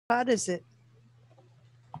hot is it?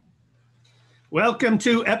 Welcome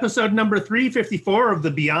to episode number 354 of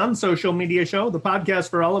the Beyond Social Media Show, the podcast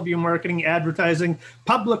for all of you marketing, advertising,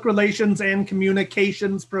 public relations, and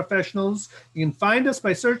communications professionals. You can find us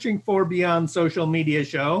by searching for Beyond Social Media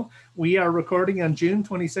Show. We are recording on June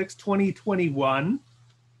 26, 2021.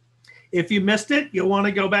 If you missed it, you'll want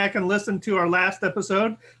to go back and listen to our last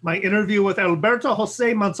episode, my interview with Alberto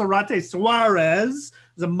Jose Monserrate Suarez,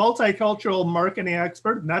 is a multicultural marketing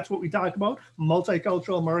expert, and that's what we talk about,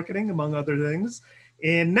 multicultural marketing, among other things.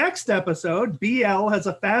 In next episode, BL has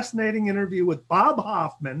a fascinating interview with Bob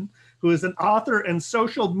Hoffman, who is an author and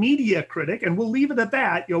social media critic, and we'll leave it at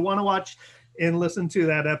that. You'll want to watch and listen to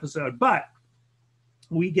that episode. But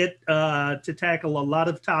we get to tackle a lot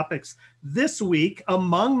of topics this week,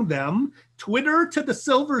 among them Twitter to the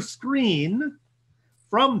silver screen,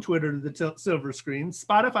 from Twitter to the silver screen,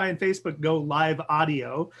 Spotify and Facebook go live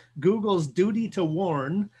audio, Google's duty to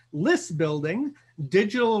warn, list building,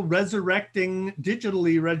 digitally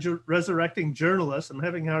resurrecting journalists. I'm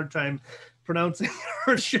having a hard time pronouncing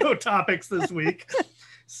our show topics this week.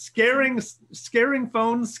 Scaring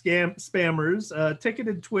phone spammers,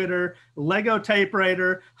 ticketed Twitter, LEGO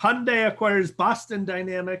Typewriter, Hyundai acquires Boston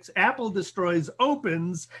Dynamics, Apple destroys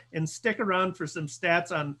Opens, and stick around for some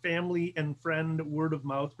stats on family and friend word of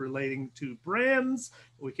mouth relating to brands.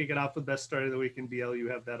 We kick it off with best story of the week, and BL, you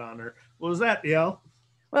have that honor. What was that, BL?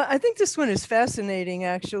 Well, I think this one is fascinating,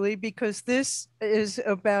 actually, because this is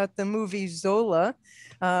about the movie Zola,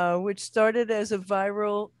 which started as a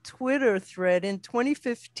viral Twitter thread in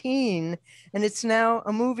 2015, and it's now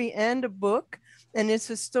a movie and a book. And it's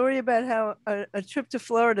a story about how a trip to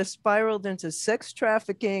Florida spiraled into sex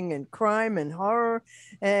trafficking and crime and horror.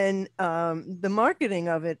 And the marketing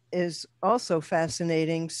of it is also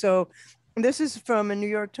fascinating. So this is from a New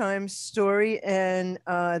York Times story, and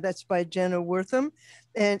that's by Jenna Wortham.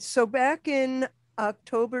 And so back in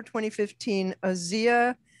October 2015,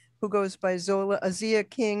 Azia, who goes by Zola, Azia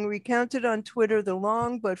King, recounted on Twitter the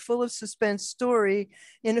long but full of suspense story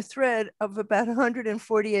in a thread of about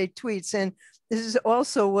 148 tweets. And this is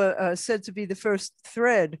also said to be the first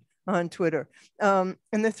thread on Twitter. And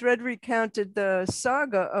the thread recounted the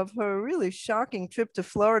saga of her really shocking trip to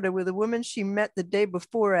Florida with a woman she met the day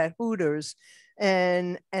before at Hooters,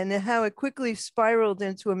 and how it quickly spiraled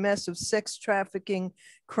into a mess of sex trafficking,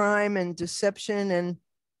 crime, and deception. And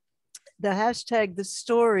the hashtag "the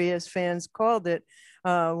story," as fans called it,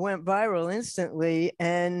 went viral instantly.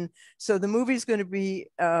 And so the movie's going to be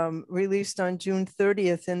released on June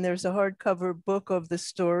 30th, and there's a hardcover book of the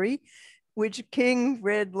story, which King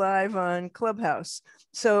read live on Clubhouse.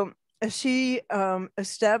 So she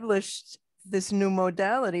established this new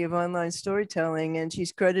modality of online storytelling, and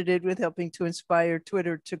she's credited with helping to inspire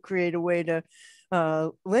Twitter to create a way to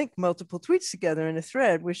link multiple tweets together in a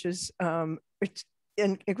thread, which is it's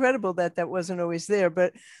incredible that wasn't always there.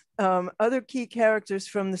 But other key characters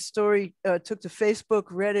from the story took to Facebook,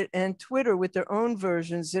 Reddit, and Twitter with their own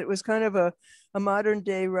versions. It was kind of a modern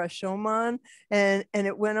day Rashomon, and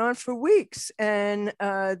it went on for weeks. And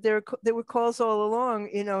there were calls all along,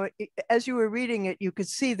 as you were reading it, you could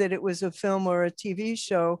see that it was a film or a TV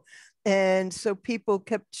show. And so people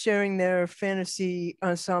kept sharing their fantasy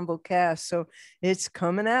ensemble cast. So it's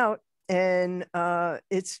coming out, and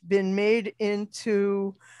it's been made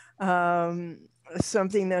into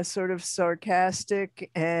something that's sort of sarcastic,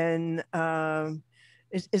 and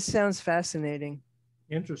it sounds fascinating.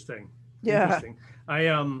 Interesting. Yeah. Interesting. I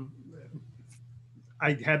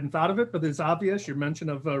hadn't thought of it, but it's obvious. Your mention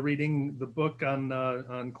of reading the book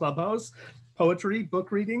on Clubhouse, poetry,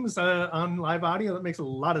 book readings on live audio, that makes a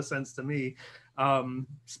lot of sense to me.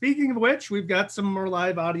 Speaking of which, we've got some more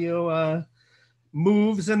live audio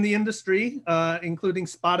moves in the industry, including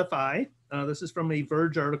Spotify. This is from a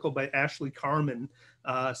Verge article by Ashley Carman.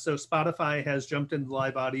 So Spotify has jumped into the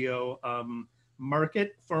live audio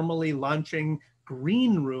market, formally launching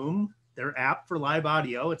Green Room, their app for live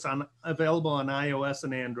audio. It's available on iOS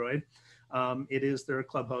and Android. It is their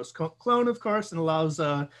Clubhouse clone, of course, and allows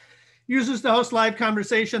users to host live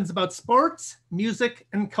conversations about sports, music,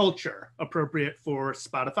 and culture, appropriate for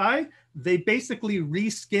Spotify. They basically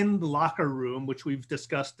reskinned Locker Room, which we've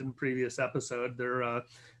discussed in previous episode, their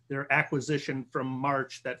acquisition from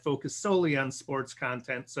March that focused solely on sports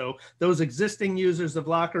content. So those existing users of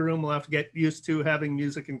Locker Room will have to get used to having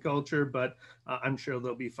music and culture, but I'm sure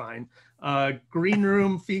they'll be fine. Green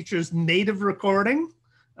Room features native recording.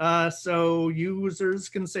 So users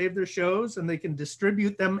can save their shows and they can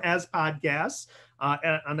distribute them as podcasts.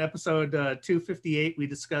 On episode 258, we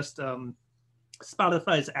discussed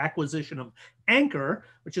Spotify's acquisition of Anchor,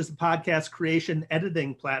 which is a podcast creation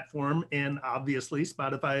editing platform. And obviously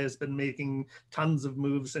Spotify has been making tons of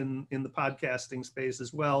moves in the podcasting space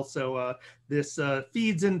as well. So this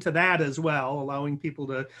feeds into that as well, allowing people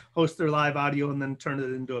to host their live audio and then turn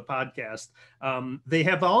it into a podcast. They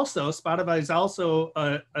have also, Spotify's also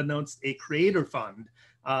announced a creator fund.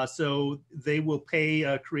 So they will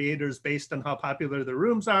pay creators based on how popular their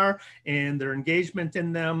rooms are and their engagement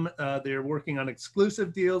in them. They're working on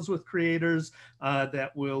exclusive deals with creators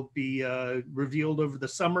that will be revealed over the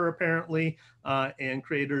summer, apparently, and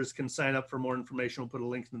creators can sign up for more information. We'll put a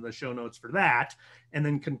link in the show notes for that. And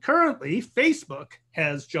then concurrently, Facebook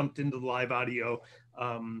has jumped into the live audio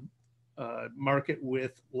market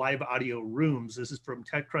with live audio rooms. This is from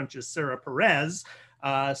TechCrunch's Sarah Perez.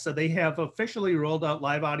 So they have officially rolled out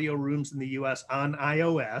live audio rooms in the US on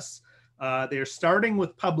iOS. They're starting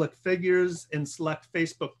with public figures and select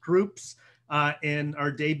Facebook groups and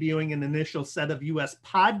are debuting an initial set of US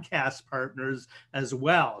podcast partners as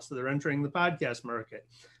well. So they're entering the podcast market.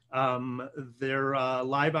 Their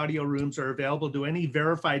live audio rooms are available to any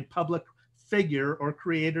verified public figure or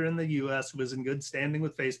creator in the US who is in good standing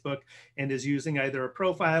with Facebook and is using either a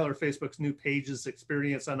profile or Facebook's new Pages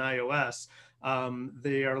experience on iOS.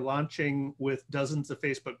 They are launching with dozens of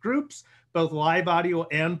Facebook groups. Both live audio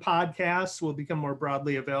and podcasts will become more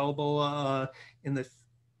broadly available in the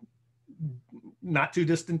not too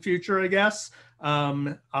distant future, I guess.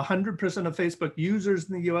 100% of Facebook users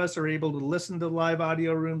in the US are able to listen to live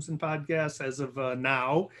audio rooms and podcasts as of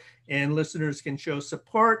now, and listeners can show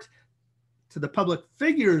support to the public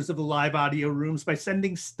figures of the live audio rooms by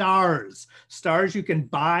sending stars. Stars you can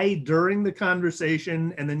buy during the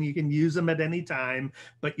conversation, and then you can use them at any time,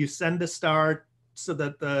 but you send a star so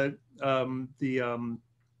that the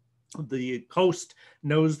host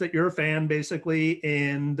knows that you're a fan, basically,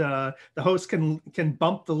 and the host can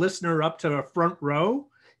bump the listener up to a front row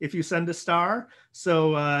if you send a star.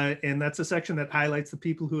 So, and that's a section that highlights the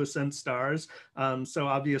people who have sent stars. So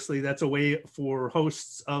obviously that's a way for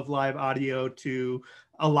hosts of live audio to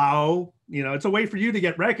allow, it's a way for you to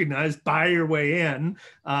get recognized, buy your way in,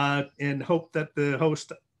 and hope that the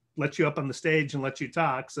host let you up on the stage and let you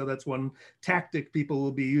talk. So that's one tactic people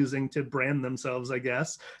will be using to brand themselves, I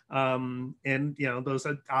guess. And those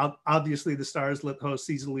are obviously the stars let hosts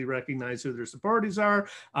easily recognize who their supporters are.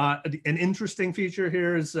 An interesting feature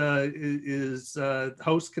here is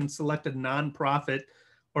hosts can select a nonprofit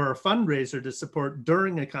or a fundraiser to support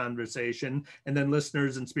during a conversation, and then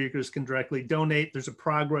listeners and speakers can directly donate. There's a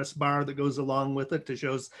progress bar that goes along with it to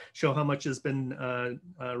show how much has been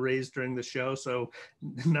raised during the show. So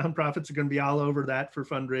nonprofits are going to be all over that for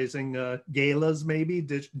fundraising, galas, maybe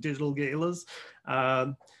digital galas.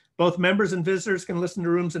 Both members and visitors can listen to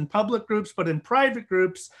rooms in public groups, but in private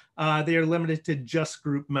groups, they are limited to just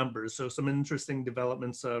group members. So some interesting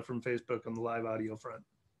developments from Facebook on the live audio front.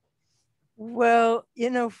 Well,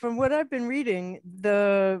 from what I've been reading,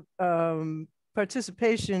 the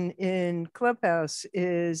participation in Clubhouse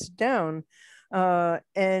is down.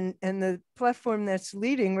 And the platform that's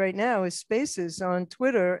leading right now is Spaces on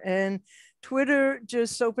Twitter. And Twitter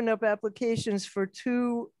just opened up applications for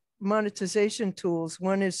 2 monetization tools.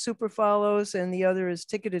 One is Super Follows and the other is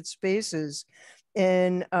Ticketed Spaces.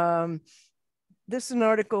 And this is an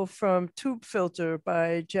article from TubeFilter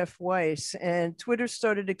by Jeff Weiss, and Twitter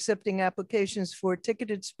started accepting applications for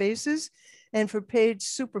ticketed spaces and for paid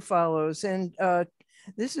super follows. And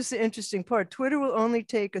this is the interesting part. Twitter will only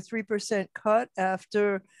take a 3% cut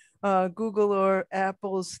after Google or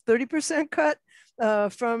Apple's 30% cut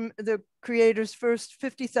from the creator's first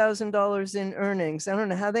 $50,000 in earnings. I don't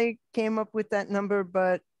know how they came up with that number,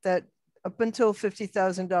 but that up until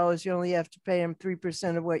 $50,000, you only have to pay them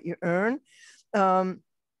 3% of what you earn.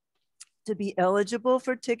 To be eligible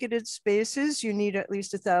for ticketed spaces, you need at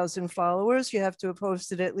least 1,000 followers. You have to have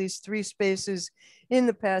hosted at least 3 spaces in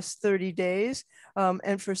the past 30 days.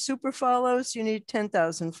 And for super follows, you need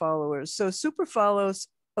 10,000 followers. So super follows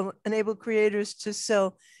enable creators to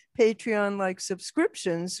sell Patreon-like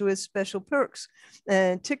subscriptions with special perks.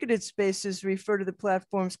 And ticketed spaces refer to the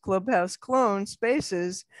platform's Clubhouse clone,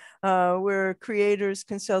 Spaces, where creators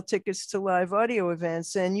can sell tickets to live audio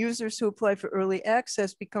events, and users who apply for early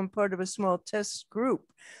access become part of a small test group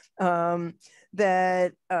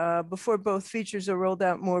that before both features are rolled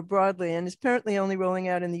out more broadly. And it's apparently only rolling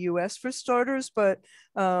out in the US for starters, but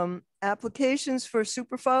applications for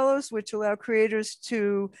super follows, which allow creators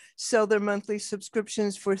to sell their monthly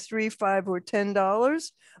subscriptions for $3, $5, or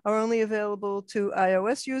 $10, are only available to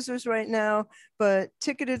iOS users right now. But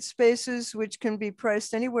ticketed spaces, which can be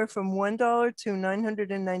priced anywhere from $1 to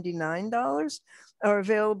 $999, are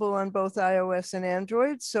available on both iOS and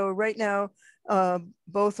Android. So right now,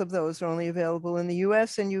 Both of those are only available in the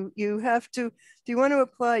US, and you have to, if you want to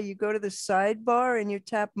apply, you go to the sidebar and you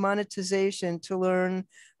tap monetization to learn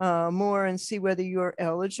more and see whether you're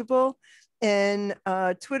eligible. And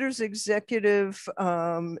Twitter's executive,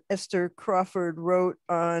 Esther Crawford, wrote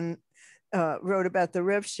about the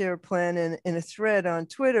rev share plan in a thread on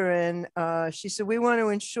Twitter. And she said, we want to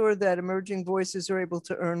ensure that emerging voices are able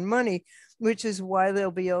to earn money, which is why they'll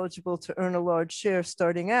be eligible to earn a large share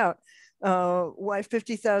starting out. Why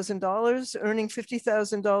 $50,000? Earning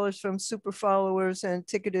 $50,000 from super followers and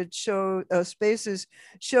ticketed show spaces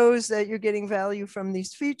shows that you're getting value from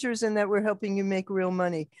these features and that we're helping you make real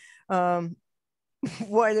money.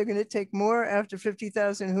 Why they're going to take more after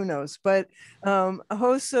 50,000, who knows? But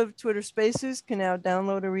hosts of Twitter Spaces can now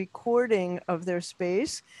download a recording of their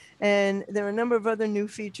space. And there are a number of other new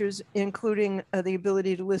features, including the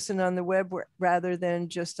ability to listen on the web rather than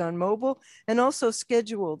just on mobile, and also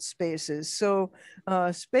scheduled spaces. So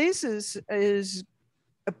Spaces is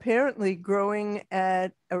apparently growing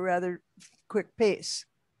at a rather quick pace.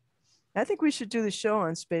 I think we should do the show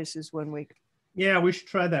on Spaces one week. Yeah, we should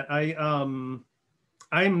try that.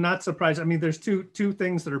 I'm not surprised. I mean, there's two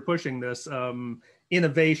things that are pushing this.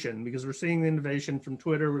 Innovation, because we're seeing innovation from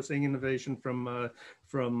Twitter, we're seeing innovation from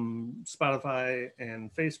Spotify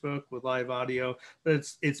and Facebook with live audio. But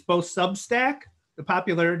it's both Substack, the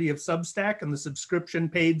popularity of Substack and the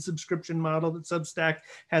paid subscription model that Substack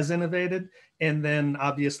has innovated, and then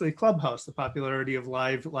obviously Clubhouse, the popularity of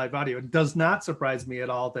live audio. It does not surprise me at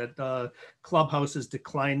all that Clubhouse is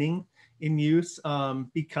declining in use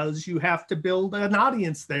because you have to build an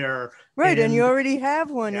audience there. Right. And you already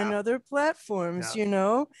have one in other platforms, you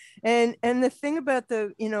know, and the thing about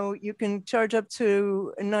you can charge up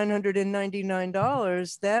to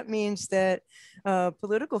 $999. That means that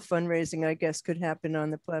political fundraising, I guess, could happen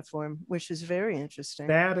on the platform, which is very interesting.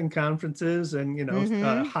 That and conferences and,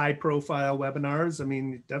 high profile webinars. I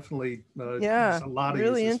mean, definitely there's a lot of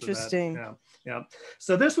really uses interesting. For that. Yeah.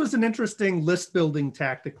 So this was an interesting list building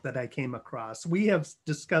tactic that I came across. We have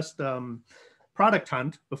discussed Product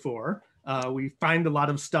Hunt before. We find a lot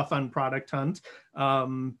of stuff on Product Hunt,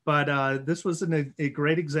 but this was a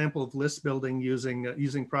great example of list building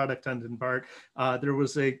using Product Hunt in part. There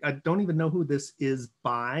was I don't even know who this is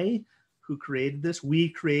by, who created this.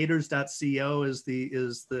 WeCreators.co is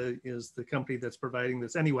the company that's providing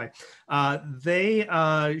this. Anyway,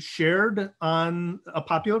 they shared on a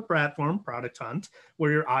popular platform, Product Hunt,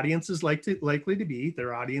 where your audience is likely to be.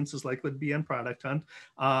 Their audience is likely to be on Product Hunt.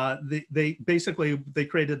 They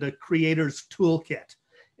created a creators toolkit.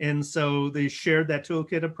 And so they shared that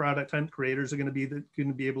toolkit of Product Hunt. Creators are going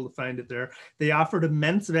to be able to find it there. They offered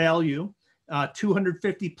immense value.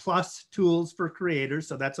 250 plus tools for creators.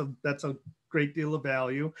 So that's a great deal of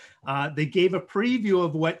value. They gave a preview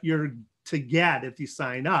of what you're to get if you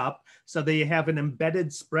sign up. So they have an embedded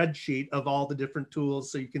spreadsheet of all the different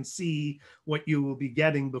tools so you can see what you will be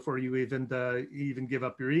getting before you even give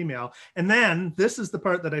up your email. And then this is the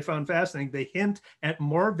part that I found fascinating. They hint at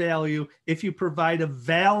more value if you provide a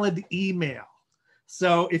valid email.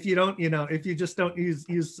 So if you don't, if you just don't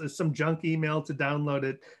use some junk email to download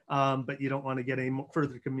it, but you don't want to get any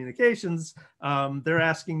further communications, they're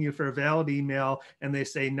asking you for a valid email, and they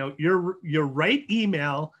say, no, your right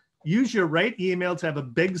email, use your right email to have a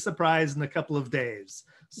big surprise in a couple of days.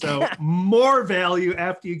 So more value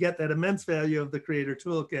after you get that immense value of the Creator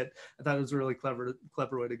Toolkit. I thought it was a really clever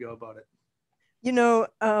way to go about it.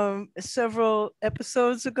 Several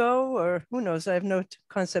episodes ago, or who knows, I have no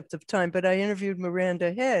concept of time, but I interviewed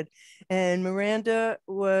Miranda Head, and Miranda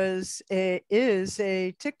is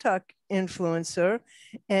a TikTok influencer,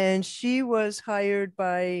 and she was hired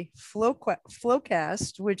by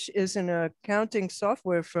Flowcast, which is an accounting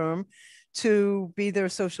software firm, to be their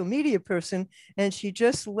social media person. And she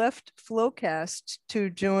just left Flowcast to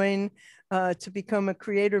join to become a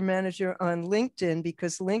creator manager on LinkedIn,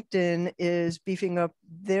 because LinkedIn is beefing up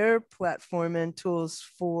their platform and tools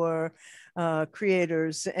for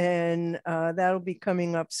creators, and that'll be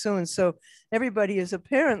coming up soon. So everybody is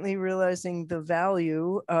apparently realizing the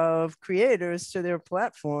value of creators to their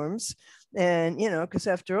platforms, and because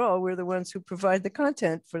after all, we're the ones who provide the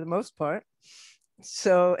content for the most part.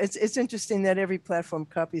 So it's interesting that every platform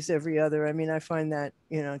copies every other. I mean, I find that,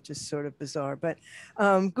 just sort of bizarre. But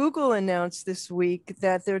Google announced this week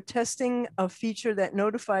that they're testing a feature that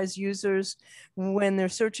notifies users when they're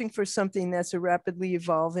searching for something that's a rapidly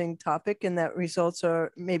evolving topic and that results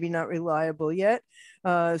are maybe not reliable yet.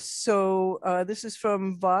 This is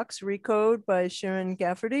from Vox Recode by Sharon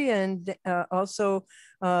Gafferty, and also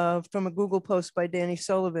from a Google post by Danny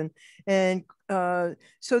Sullivan. And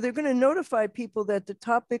so they're going to notify people that the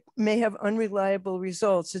topic may have unreliable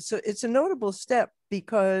results. It's a notable step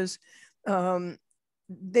because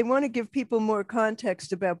they want to give people more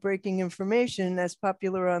context about breaking information that's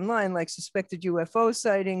popular online, like suspected UFO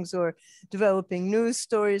sightings or developing news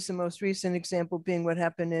stories. The most recent example being what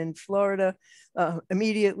happened in Florida.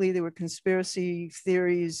 Immediately, there were conspiracy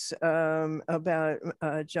theories about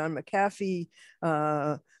John McAfee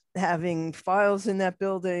having files in that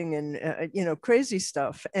building and crazy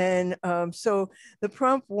stuff. And so the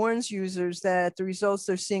prompt warns users that the results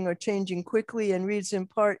they're seeing are changing quickly, and reads in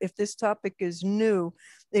part, if this topic is new,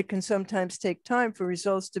 it can sometimes take time for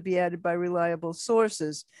results to be added by reliable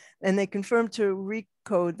sources. And they confirmed to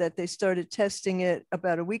Recode that they started testing it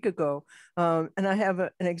about a week ago. And I have an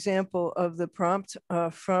example of the prompt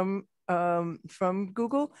from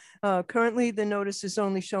Google. Currently, the notice is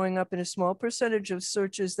only showing up in a small percentage of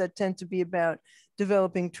searches that tend to be about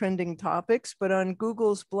developing trending topics. But on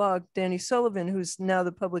Google's blog, Danny Sullivan, who's now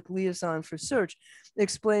the public liaison for search,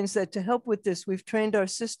 explains that to help with this, we've trained our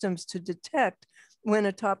systems to detect when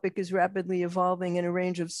a topic is rapidly evolving and a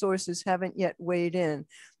range of sources haven't yet weighed in.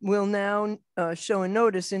 We'll now show a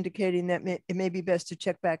notice indicating that it may be best to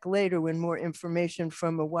check back later when more information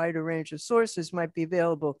from a wider range of sources might be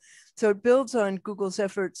available. So it builds on Google's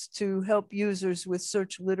efforts to help users with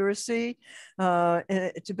search literacy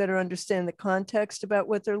and to better understand the context about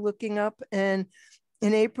what they're looking up. And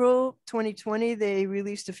in April 2020, they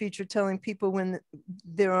released a feature telling people when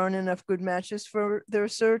there aren't enough good matches for their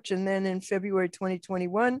search. And then in February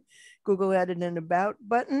 2021, Google added an About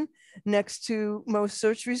button next to most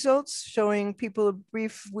search results, showing people a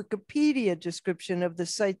brief Wikipedia description of the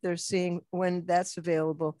site they're seeing when that's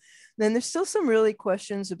available. Then there's still some really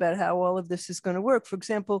questions about how all of this is going to work. For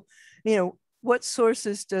example, what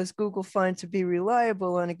sources does Google find to be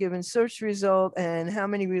reliable on a given search result, and how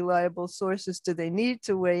many reliable sources do they need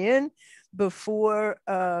to weigh in before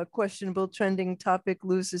a questionable trending topic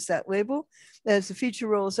loses that label? As the feature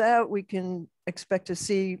rolls out, we can expect to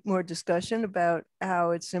see more discussion about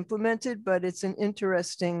how it's implemented, but it's an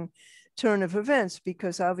interesting turn of events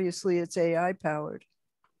because obviously it's AI powered.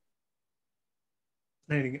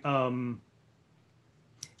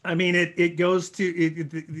 I mean, it goes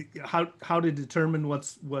to how to determine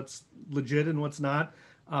what's legit and what's not.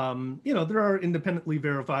 There are independently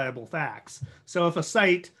verifiable facts. So if a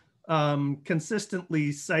site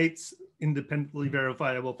consistently cites independently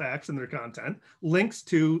verifiable facts in their content, links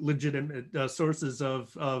to legitimate sources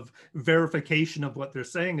of verification of what they're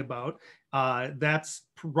saying about, that's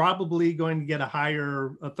probably going to get a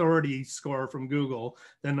higher authority score from Google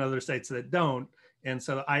than other sites that don't. And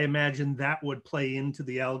so I imagine that would play into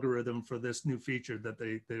the algorithm for this new feature that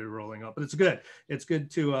they're rolling out. But it's good. It's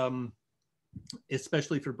good to,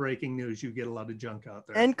 especially for breaking news, you get a lot of junk out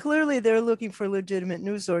there. And clearly they're looking for legitimate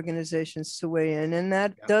news organizations to weigh in. And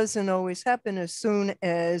that doesn't always happen as soon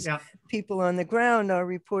as people on the ground are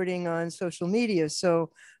reporting on social media.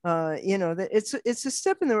 So, it's a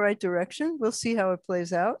step in the right direction. We'll see how it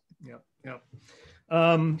plays out. Yeah.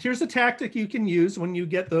 Here's a tactic you can use when you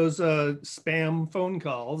get those spam phone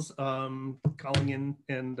calls calling in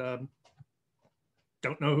and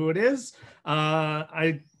don't know who it is.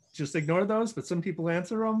 I just ignore those, but some people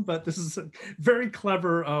answer them. But this is a very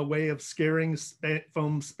clever way of scaring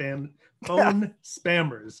phone spammers.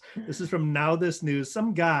 This is from Now This News.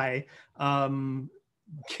 Some guy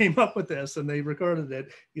came up with this and they recorded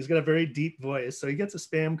it. He's got a very deep voice. So he gets a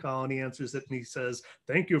spam call and he answers it and he says,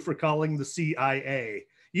 "Thank you for calling the CIA.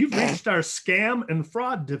 You've reached our scam and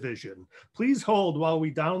fraud division. Please hold while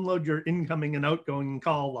we download your incoming and outgoing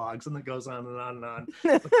call logs." And it goes on and on and on.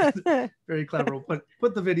 Very clever. We'll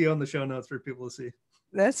put the video in the show notes for people to see.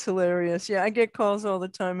 That's hilarious. Yeah, I get calls all the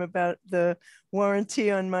time about the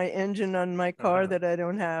warranty on my engine on my car that I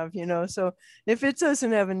don't have, So if it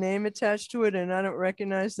doesn't have a name attached to it and I don't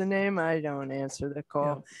recognize the name, I don't answer the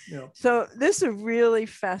call. So this is a really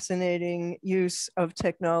fascinating use of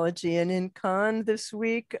technology. And in Cannes this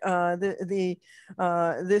week,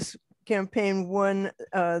 this campaign won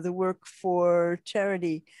the Work for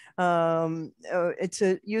Charity. It's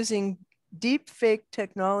using deep fake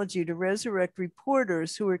technology to resurrect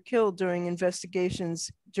reporters who were killed during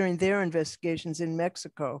their investigations in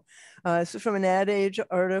Mexico. So from an Ad Age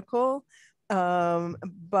article,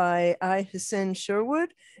 by I. Hussein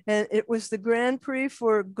Sherwood. And it was the Grand Prix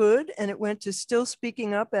for Good, and it went to Still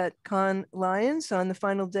Speaking Up at Cannes Lions on the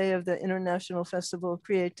final day of the International Festival of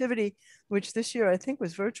Creativity, which this year I think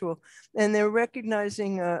was virtual. And they're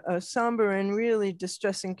recognizing a somber and really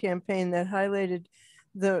distressing campaign that highlighted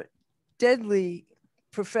the deadly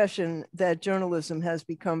profession that journalism has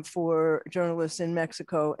become for journalists in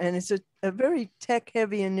Mexico. And it's a very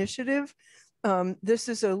tech-heavy initiative. This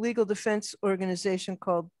is a legal defense organization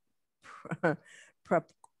called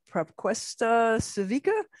Propuesta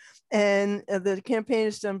Civica, and the campaign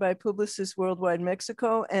is done by Publicis Worldwide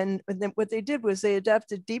Mexico. And then what they did was they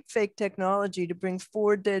adapted deepfake technology to bring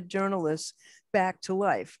 4 dead journalists back to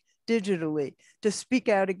life digitally to speak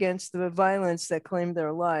out against the violence that claimed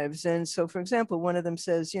their lives. And so, for example, one of them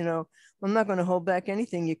says, you know, I'm not going to hold back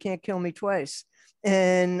anything. You can't kill me twice.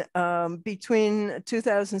 And between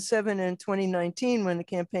 2007 and 2019, when the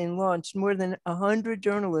campaign launched, more than 100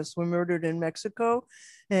 journalists were murdered in Mexico.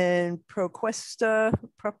 And Propuesta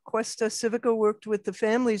Civica worked with the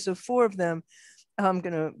families of 4 of them. I'm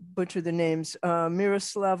going to butcher the names: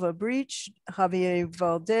 Miroslava Breach, Javier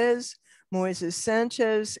Valdez, Moises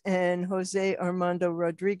Sanchez, and Jose Armando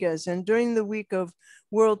Rodriguez. And during the week of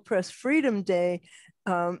World Press Freedom Day,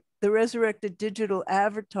 the resurrected digital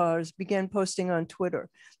avatars began posting on Twitter,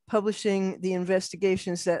 publishing the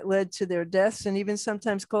investigations that led to their deaths, and even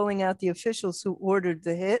sometimes calling out the officials who ordered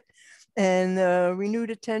the hit. And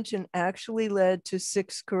renewed attention actually led to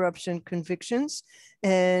 6 corruption convictions.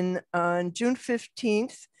 And on June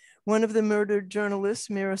 15th, one of the murdered journalists,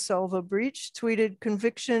 Miroslava Breach, tweeted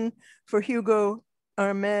conviction for Hugo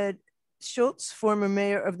Ahmed Schultz, former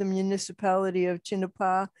mayor of the municipality of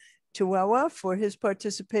Chinapa, Chihuahua, for his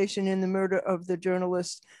participation in the murder of the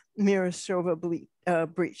journalist Miroslava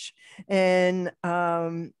Breach. And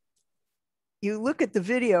you look at the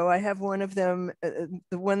video, I have one of them,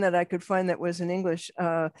 the one that I could find that was in English,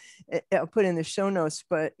 I'll put in the show notes,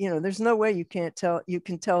 but you know, there's no way you can tell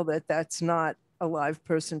that that's not a live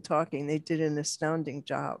person talking. They did an astounding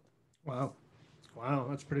job. Wow. Wow,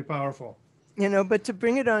 that's pretty powerful. You know, but to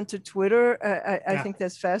bring it onto Twitter, I think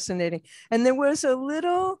that's fascinating. And there was a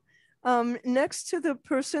little, next to the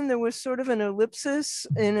person, there was sort of an ellipsis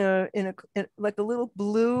in like a little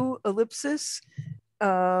blue ellipsis.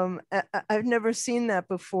 I've never seen that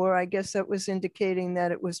before. I guess that was indicating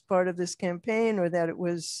that it was part of this campaign, or that it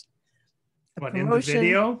was a promotion. In the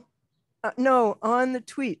video? No, on the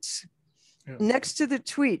tweets. Yeah. Next to the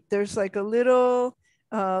tweet, there's like a little,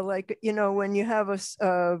 like, you know, when you have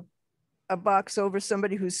a box over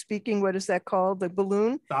somebody who's speaking, what is that called? The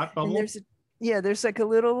balloon? Thought bubble? And there's like a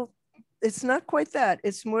little, it's not quite that.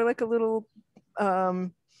 It's more like a little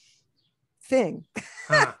thing.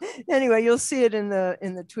 Huh. Anyway, you'll see it in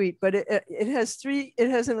the tweet, but it has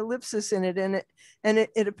an ellipsis in it, and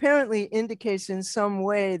it apparently indicates in some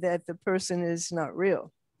way that the person is not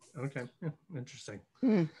real. Okay, yeah, interesting.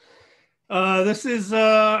 This is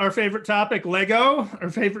our favorite topic, Lego, our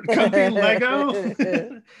favorite company, Lego.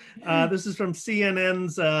 This is from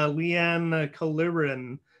CNN's Leanne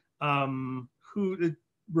Kalirin, who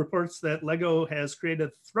reports that Lego has created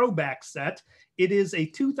a throwback set. It is a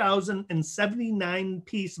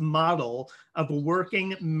 2,079-piece model of a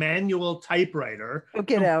working manual typewriter. Oh,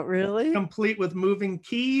 get out, really? Complete with moving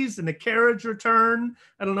keys and a carriage return.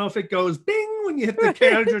 I don't know if it goes bing when you hit the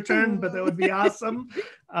carriage return, but that would be awesome.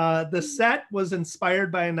 The set was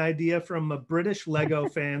inspired by an idea from a British Lego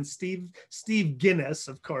fan, Steve Guinness.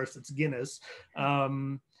 Of course, it's Guinness.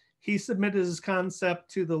 He submitted his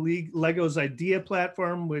concept to the Lego's Idea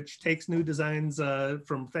platform, which takes new designs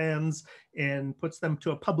from fans and puts them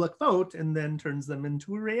to a public vote and then turns them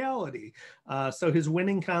into a reality. So his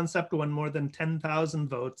winning concept won more than 10,000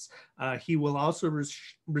 votes. He will also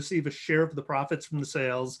receive a share of the profits from the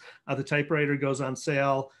sales. The typewriter goes on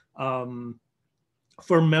sale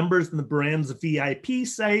for members in the brand's VIP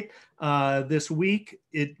site. This week,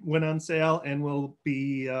 it went on sale and will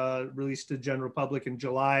be released to general public in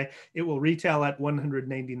July. It will retail at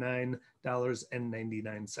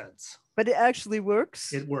 $199.99. But it actually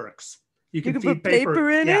works? It works. You can put paper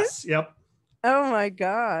in it? Yes, yep. Oh my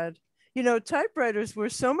God. You know, typewriters were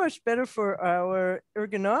so much better for our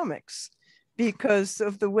ergonomics because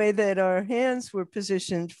of the way that our hands were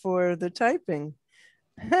positioned for the typing.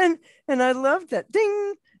 And I loved that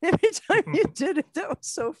ding every time you did it. That was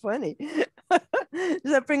so funny. Does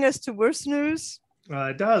that bring us to worse news?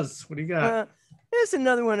 It does. What do you got? Here's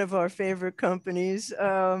another one of our favorite companies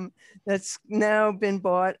that's now been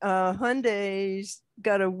bought. Hyundai's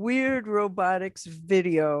got a weird robotics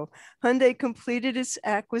video. Hyundai completed its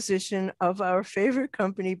acquisition of our favorite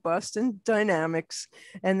company, Boston Dynamics,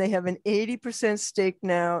 and they have an 80% stake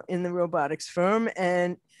now in the robotics firm.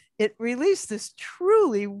 And it released this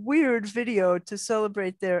truly weird video to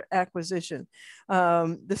celebrate their acquisition.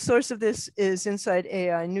 The source of this is Inside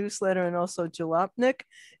AI newsletter and also Jalopnik,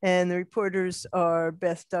 and the reporters are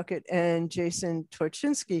Beth Duckett and Jason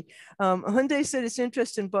Torchinsky. Hyundai said its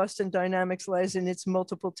interest in Boston Dynamics lies in its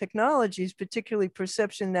multiple technologies, particularly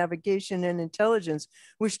perception, navigation, and intelligence,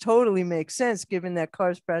 which totally makes sense given that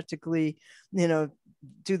cars practically,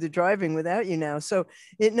 do the driving without you now. So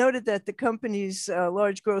it noted that the company's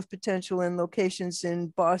large growth potential and locations in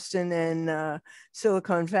Boston and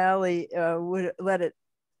Silicon Valley would let it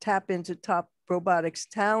tap into top robotics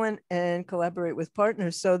talent and collaborate with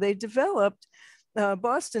partners. So they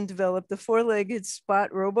Boston developed the four-legged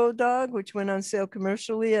Spot Robo Dog, which went on sale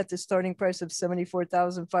commercially at the starting price of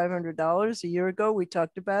 $74,500 a year ago. We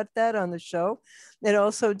talked about that on the show. It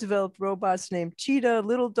also developed robots named Cheetah,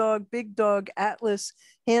 Little Dog, Big Dog, Atlas,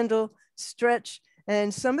 Handle, Stretch,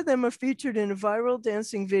 and some of them are featured in a viral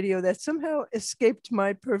dancing video that somehow escaped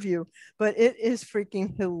my purview, but it is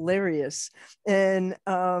freaking hilarious. And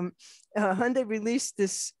Hyundai released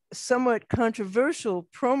this somewhat controversial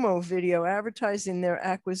promo video advertising their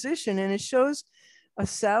acquisition, and it shows a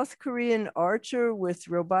South Korean archer with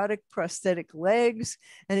robotic prosthetic legs,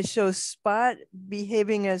 and it shows Spot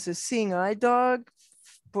behaving as a seeing eye dog,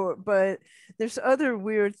 but there's other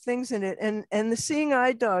weird things in it. And the seeing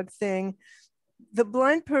eye dog thing, the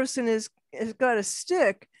blind person has got a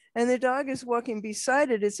stick and the dog is walking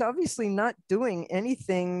beside it. It's obviously not doing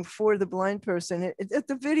anything for the blind person.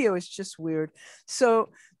 The video is just weird. So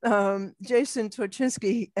Jason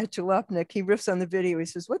Torchinsky at Jalopnik, he riffs on the video. He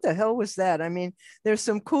says, what the hell was that? I mean, there's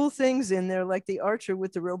some cool things in there, like the archer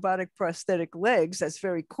with the robotic prosthetic legs. That's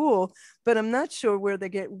very cool, but I'm not sure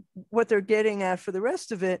what they're getting at for the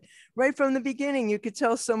rest of it. Right from the beginning, you could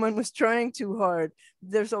tell someone was trying too hard.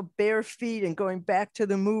 There's a bare feet and going back to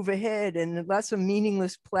the move ahead and lots of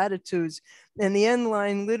meaningless platitudes. And the end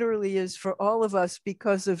line literally is for all of us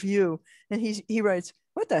because of you. And he writes,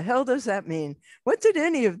 what the hell does that mean? What did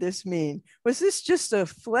any of this mean? Was this just a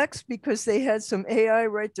flex because they had some AI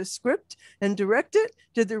write the script and direct it?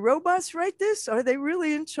 Did the robots write this? Are they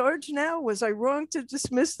really in charge now? Was I wrong to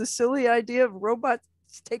dismiss the silly idea of robots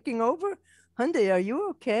taking over? Hyundai, are you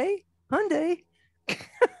okay? Hyundai.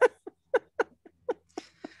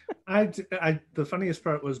 The funniest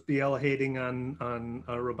part was BL hating on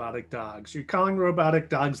robotic dogs. You're calling robotic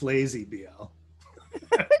dogs lazy, BL.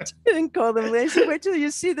 I didn't call them lazy. Wait till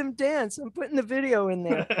you see them dance. I'm putting the video in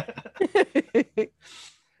there.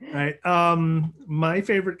 All right. My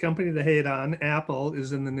favorite company to hate on, Apple,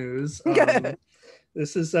 is in the news.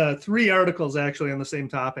 This is 3 articles actually on the same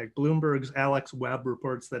topic. Bloomberg's Alex Webb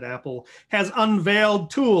reports that Apple has unveiled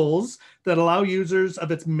tools that allow users of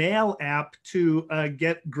its Mail app to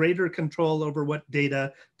get greater control over what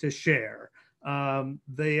data to share.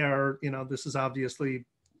 They are, this is obviously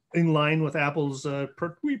in line with Apple's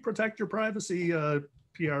we protect your privacy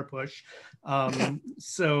PR push.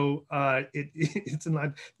 So it's in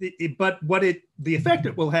line. But the effect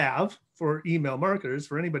it will have for email marketers,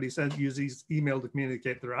 for anybody who uses email to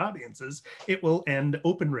communicate with their audiences, it will end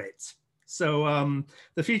open rates. So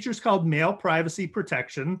the feature is called Mail Privacy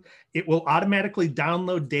Protection. It will automatically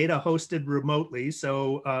download data hosted remotely.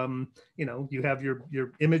 So, you have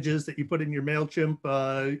your images that you put in your MailChimp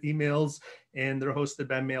emails, and they're hosted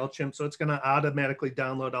by MailChimp. So it's going to automatically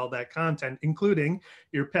download all that content, including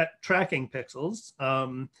your pet tracking pixels,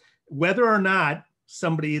 whether or not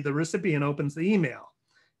the recipient opens the email.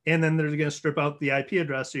 And then they're going to strip out the IP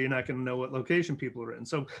address, so you're not going to know what location people are in.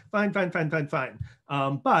 So fine. But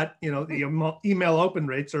the email open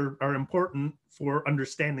rates are important for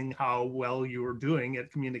understanding how well you are doing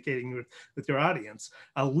at communicating with your audience.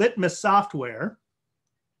 Litmus Software,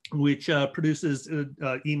 which produces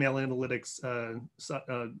email analytics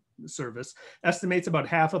service, estimates about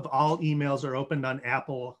half of all emails are opened on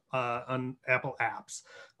Apple apps.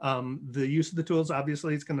 The use of the tools,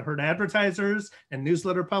 obviously, is going to hurt advertisers and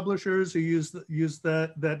newsletter publishers who use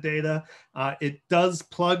that data. It does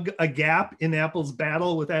plug a gap in Apple's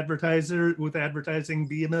battle with advertising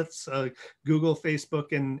behemoths, Google,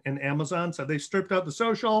 Facebook, and Amazon. So they've stripped out the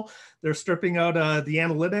social. They're stripping out the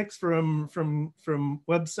analytics from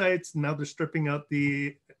websites. Now they're stripping out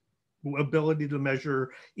the ability to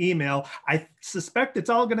measure email. I suspect it's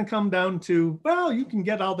all going to come down to, well, you can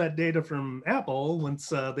get all that data from Apple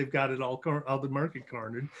once they've got it all the market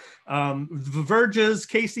cornered. The Verge's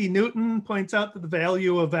Casey Newton points out that the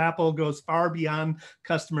value of Apple goes far beyond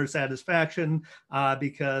customer satisfaction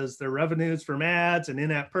because their revenues from ads and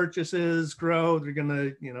in-app purchases grow. They're going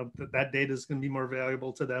to, you know, that data is going to be more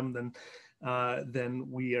valuable to them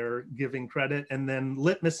than we are giving credit. And then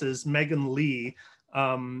Litmus's Megan Lee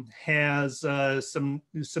has some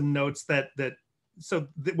notes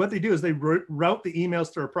what they do is they route the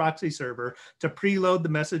emails through a proxy server to preload the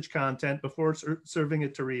message content before serving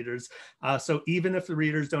it to readers. So even if the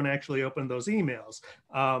readers don't actually open those emails,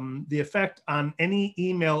 the effect on any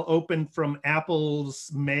email opened from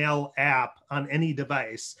Apple's Mail app on any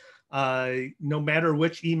device, no matter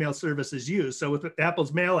which email service is used. So with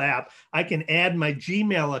Apple's Mail app, I can add my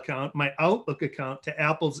Gmail account, my Outlook account to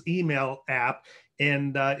Apple's email app.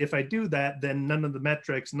 And if I do that, then none of the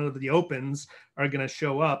metrics, none of the opens are going to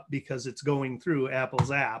show up because it's going through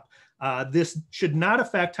Apple's app. This should not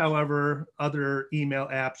affect, however, other email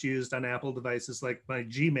apps used on Apple devices like my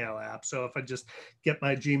Gmail app. So if I just get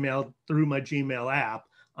my Gmail through my Gmail app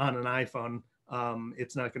on an iPhone,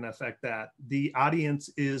 it's not going to affect that. The audience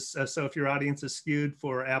is, so if your audience is skewed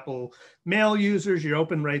for Apple Mail users, your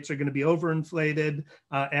open rates are going to be overinflated.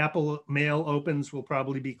 Apple Mail opens will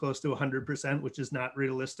probably be close to 100%, which is not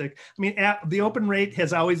realistic. I mean, the open rate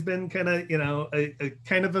has always been kind of, you know, a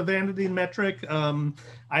kind of a vanity metric.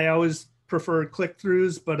 I always prefer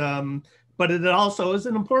click-throughs, but it also is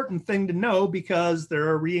an important thing to know because there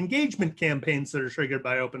are re-engagement campaigns that are triggered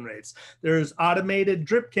by open rates. There's automated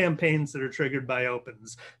drip campaigns that are triggered by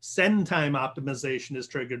opens. Send time optimization is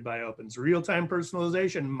triggered by opens. Real-time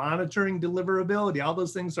personalization, monitoring deliverability, all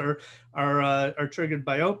those things are triggered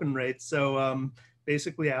by open rates. So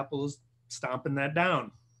basically Apple is stomping that down.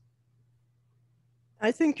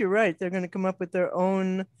 I think you're right. They're going to come up with their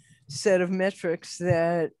own set of metrics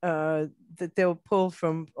that that they'll pull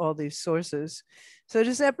from all these sources. So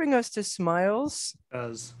does that bring us to Smiles? It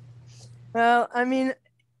does. Well, I mean,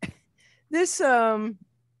 this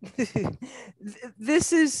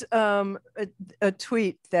this is a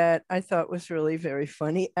tweet that I thought was really very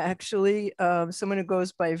funny. Actually, someone who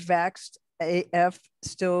goes by Vaxxed AF,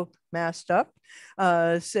 still masked up,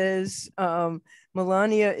 says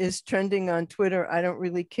Melania is trending on Twitter. I don't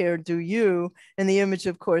really care, do you? And the image,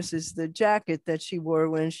 of course, is the jacket that she wore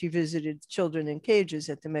when she visited children in cages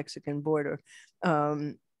at the Mexican border.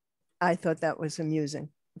 I thought that was amusing.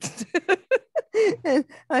 And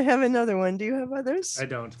I have another one. Do you have others? I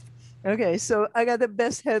don't. Okay, so I got the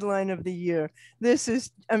best headline of the year. This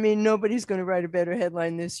is, I mean, nobody's going to write a better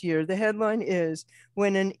headline this year. The headline is,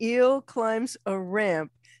 when an eel climbs a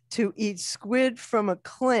ramp to eat squid from a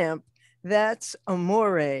clamp, that's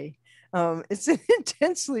amore. It's an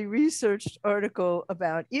intensely researched article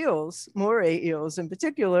about eels, moray eels in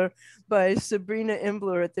particular, by Sabrina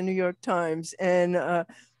Imbler at the New York Times. And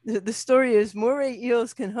the story is, moray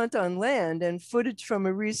eels can hunt on land, and footage from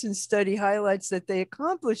a recent study highlights that they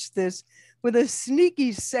accomplished this with a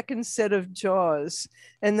sneaky second set of jaws.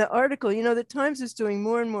 And the article, you know, the Times is doing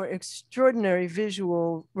more and more extraordinary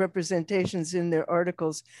visual representations in their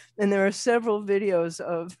articles. And there are several videos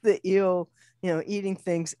of the eel, you know, eating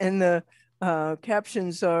things. And the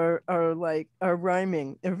captions are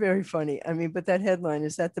rhyming. They're very funny. I mean, but that headline,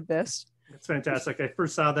 is that the best? It's fantastic. I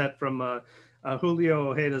first saw that from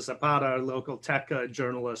Julio Ojeda Zapata, our local tech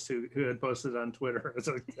journalist who had posted on Twitter.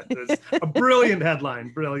 It's a brilliant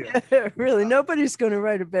headline, brilliant. Really, nobody's going to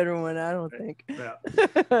write a better one, I don't think.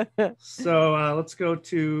 Yeah. So let's go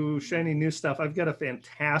to shiny new stuff. I've got a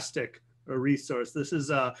fantastic resource. This is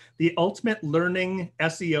the ultimate learning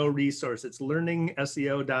SEO resource. It's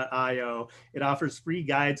learningseo.io. It offers free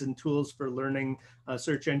guides and tools for learning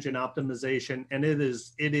search engine optimization, and it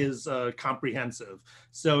is comprehensive.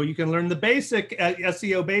 So you can learn the basic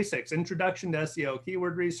SEO basics, introduction to SEO,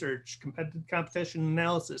 keyword research, competition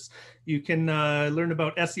analysis. You can learn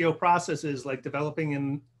about SEO processes like developing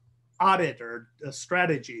an audit or a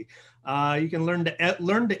strategy. You can learn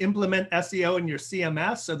to implement SEO in your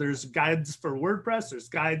CMS. So there's guides for WordPress, there's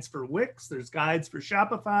guides for Wix, there's guides for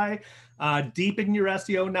Shopify. Deepen your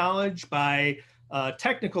SEO knowledge by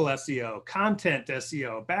technical SEO, content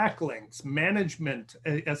SEO, backlinks, management,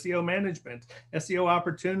 SEO management, SEO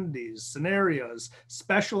opportunities, scenarios,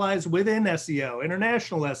 specialize within SEO,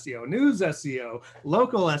 international SEO, news SEO,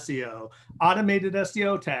 local SEO, automated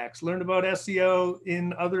SEO tax, learn about SEO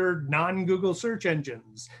in other non-Google search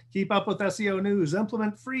engines, keep up with SEO news,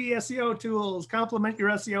 implement free SEO tools, complement your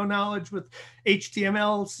SEO knowledge with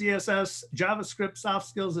HTML, CSS, JavaScript, soft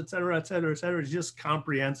skills, et cetera, et cetera, et cetera. It's just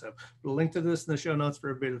comprehensive. We'll link to this in the show notes for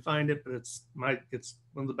everybody to find it, but it's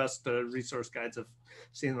one of the best resource guides I've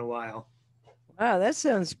seen in a while. Wow, that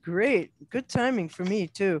sounds great. Good timing for me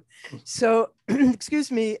too. So,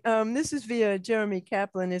 excuse me, this is via Jeremy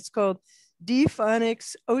Kaplan. It's called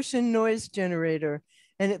D-Phonics Ocean Noise Generator,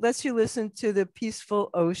 and it lets you listen to the peaceful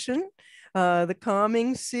ocean, the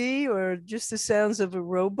calming sea, or just the sounds of a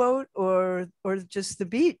rowboat, or just the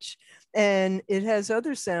beach. And it has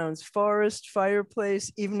other sounds: forest,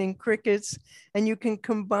 fireplace, evening crickets, and you can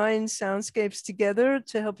combine soundscapes together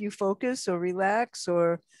to help you focus or relax,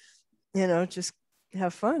 or just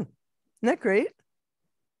have fun. Isn't that great?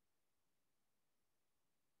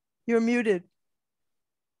 You're muted.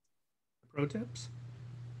 Pro tips?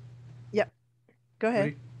 Yeah, go ahead.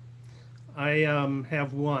 Great. I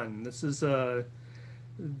have one. This is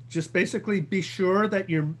just basically be sure that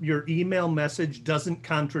your email message doesn't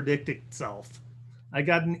contradict itself. I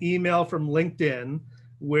got an email from LinkedIn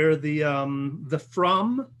where the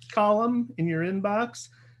from column in your inbox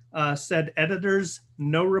said editors,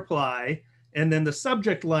 no reply. And then the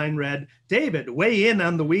subject line read, David, weigh in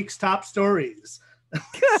on the week's top stories.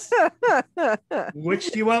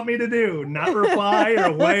 Which do you want me to do? Not reply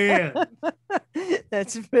or weigh in?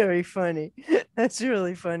 That's very funny. That's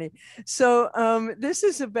really funny. So this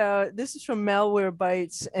is from Malware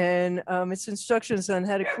Bytes, and it's instructions on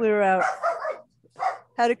how to clear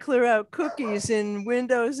out cookies in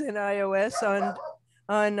Windows and iOS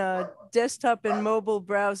on desktop and mobile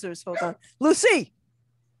browsers. Hold on, Lucy,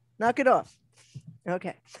 knock it off.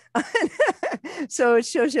 Okay. So it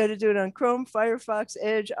shows you how to do it on Chrome, Firefox,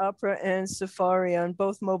 Edge, Opera, and Safari on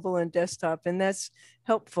both mobile and desktop, and that's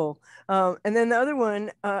helpful. And then the other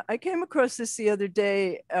one, I came across this the other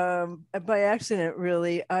day by accident,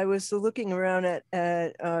 really. I was looking around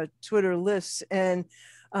at Twitter lists, and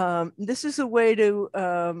this is a way to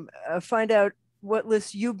find out what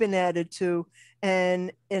lists you've been added to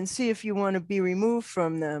and see if you want to be removed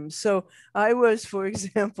from them. So I was, for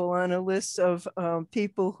example, on a list of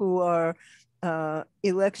people who are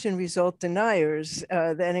election result deniers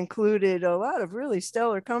that included a lot of really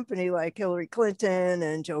stellar company like Hillary Clinton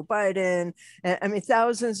and Joe Biden. And, I mean,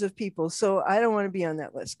 thousands of people. So I don't want to be on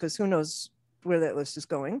that list because who knows where that list is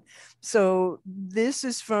going. So this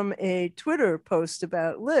is from a Twitter post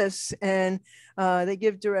about lists, and they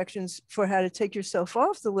give directions for how to take yourself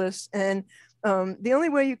off the list. And the only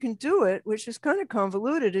way you can do it, which is kind of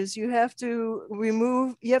convoluted, is you have to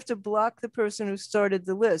block the person who started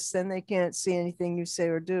the list. Then they can't see anything you say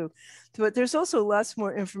or do. But there's also lots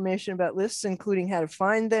more information about lists, including how to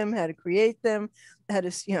find them, how to create them, how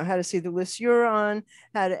to see the lists you're on,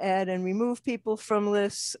 how to add and remove people from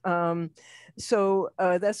lists. So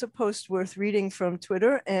that's a post worth reading from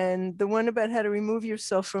Twitter. And the one about how to remove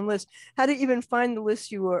yourself from lists, how to even find the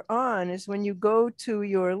list you are on, is when you go to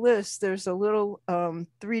your list, there's a little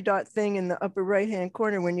 3-dot thing in the upper right-hand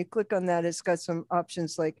corner. When you click on that, it's got some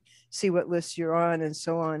options like see what list you're on and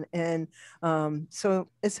so on. And so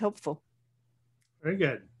it's helpful. Very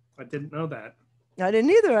good. I didn't know that. I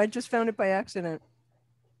didn't either. I just found it by accident.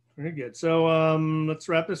 Very good. So let's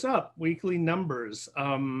wrap this up. Weekly numbers.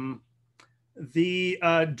 The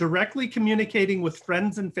directly communicating with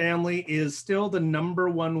friends and family is still the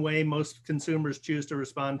 #1 way most consumers choose to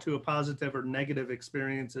respond to a positive or negative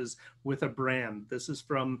experiences with a brand. This is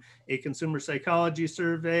from a consumer psychology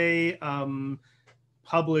survey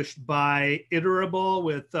published by Iterable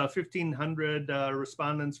with 1,500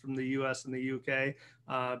 respondents from the US and the UK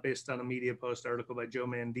based on a Media Post article by Joe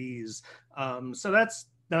Mandiz. So that's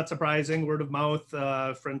not surprising. Word of mouth,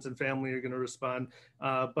 friends and family are going to respond.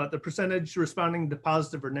 But the percentage responding to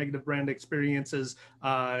positive or negative brand experiences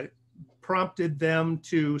prompted them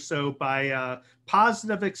to, so by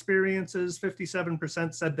positive experiences,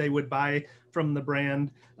 57% said they would buy from the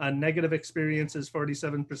brand. Negative experiences,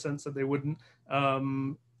 47% said they wouldn't.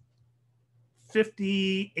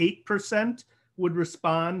 58% would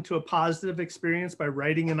respond to a positive experience by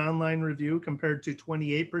writing an online review, compared to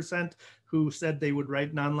 28% who said they would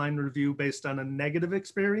write an online review based on a negative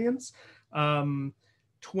experience.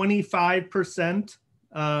 25%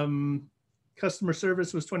 Customer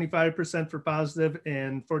service was 25% for positive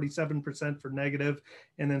and 47% for negative.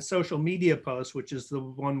 And then social media posts, which is the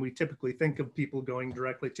one we typically think of people going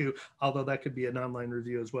directly to, although that could be an online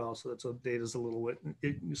review as well. So that's data's a little bit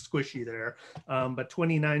squishy there. But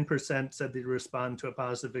 29% said they'd respond to a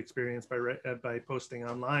positive experience by posting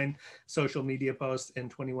online social media posts,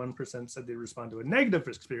 and 21% said they respond to a negative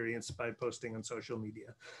experience by posting on social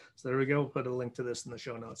media. So there we go. We'll put a link to this in the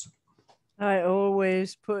show notes. I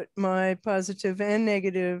always put my positive and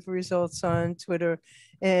negative results on Twitter,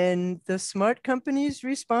 and the smart companies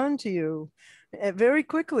respond to you very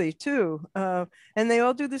quickly too. And they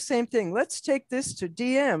all do the same thing. Let's take this to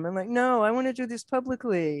DM. I'm like, no, I want to do this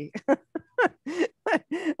publicly.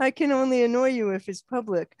 I can only annoy you if it's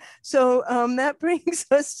public. So that brings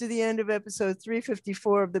us to the end of episode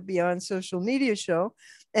 354 of the Beyond Social Media Show.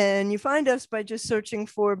 And you find us by just searching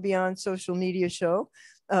for Beyond Social Media Show.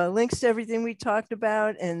 Links to everything we talked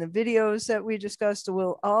about and the videos that we discussed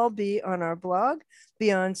will all be on our blog,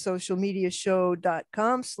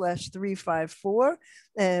 beyondsocialmediashow.com/354.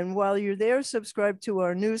 And while you're there, subscribe to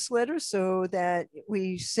our newsletter so that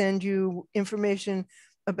we send you information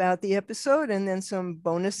about the episode and then some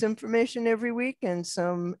bonus information every week and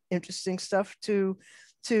some interesting stuff to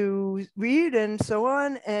read and so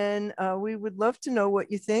on. And we would love to know what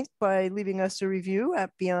you think by leaving us a review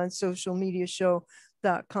at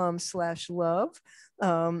beyondsocialmediashow.com/love.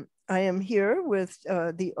 I am here with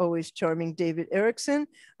the always charming David Erickson.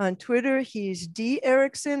 On Twitter, he's D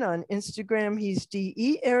Erickson. On Instagram, he's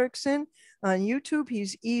DE Erickson. On YouTube,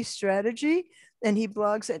 he's E Strategy, and he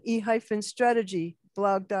blogs at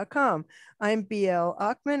e-strategy.blog.com. I'm BL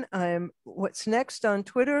Ochman. I'm What's Next on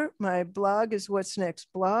Twitter. My blog is What's Next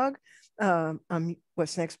blog. I'm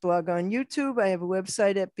What's Next blog on YouTube. I have a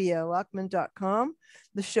website at blochman.com.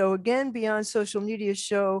 The show again,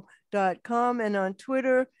 beyondsocialmediashow.com, and on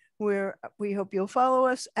Twitter, where we hope you'll follow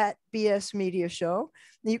us at BS Media Show.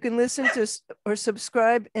 You can listen to or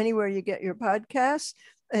subscribe anywhere you get your podcasts.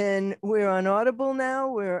 And we're on Audible now.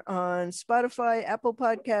 We're on Spotify, Apple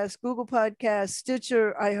Podcasts, Google Podcasts,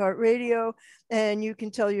 Stitcher, iHeartRadio, and you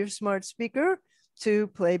can tell your smart speaker to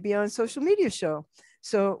play Beyond Social Media Show.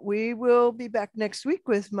 So we will be back next week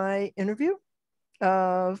with my interview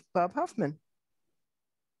of Bob Hoffman.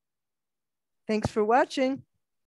 Thanks for watching.